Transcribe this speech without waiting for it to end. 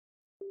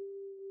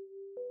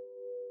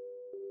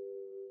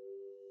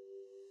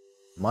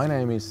My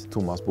name is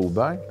Thomas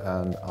Boberg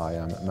and I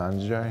am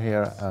manager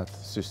here at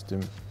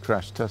System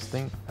Crash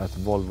Testing at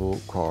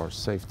Volvo Car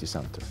Safety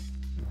Center.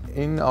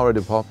 In our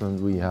department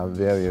we have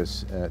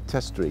various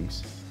test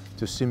rigs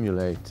to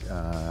simulate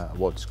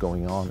what's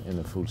going on in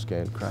a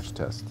full-scale crash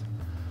test.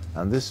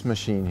 And this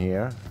machine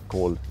here,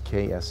 called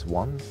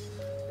KS1,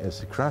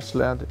 is a crash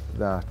sled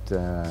that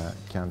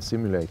can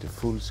simulate a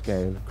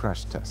full-scale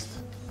crash test.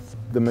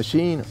 The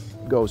machine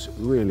goes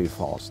really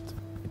fast.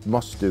 It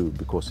must do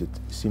because it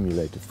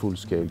simulates a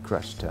full-scale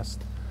crash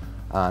test.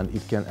 And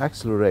it can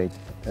accelerate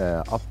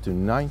up to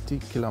 90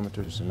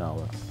 kilometers an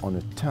hour on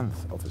a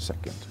tenth of a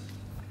second.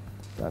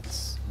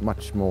 That's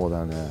much more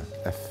than a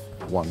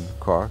F1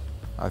 car,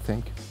 I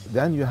think.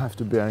 Then you have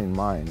to bear in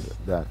mind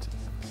that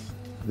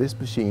this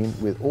machine,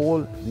 with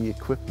all the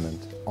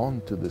equipment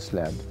onto the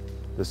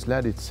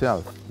sled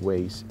itself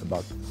weighs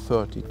about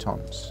 30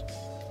 tons.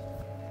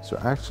 So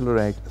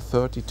accelerate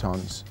 30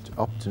 tons to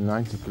up to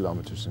 90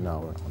 kilometers an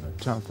hour on a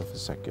tenth of a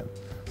second.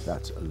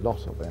 That's a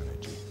lot of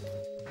energy.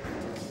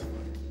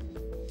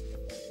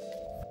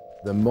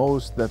 The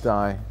most that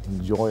I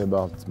enjoy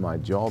about my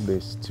job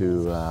is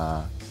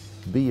to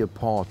be a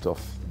part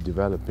of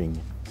developing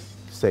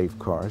safe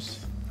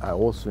cars. I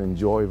also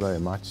enjoy very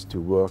much to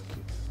work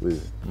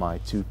with my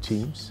two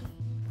teams.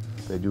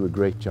 They do a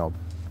great job.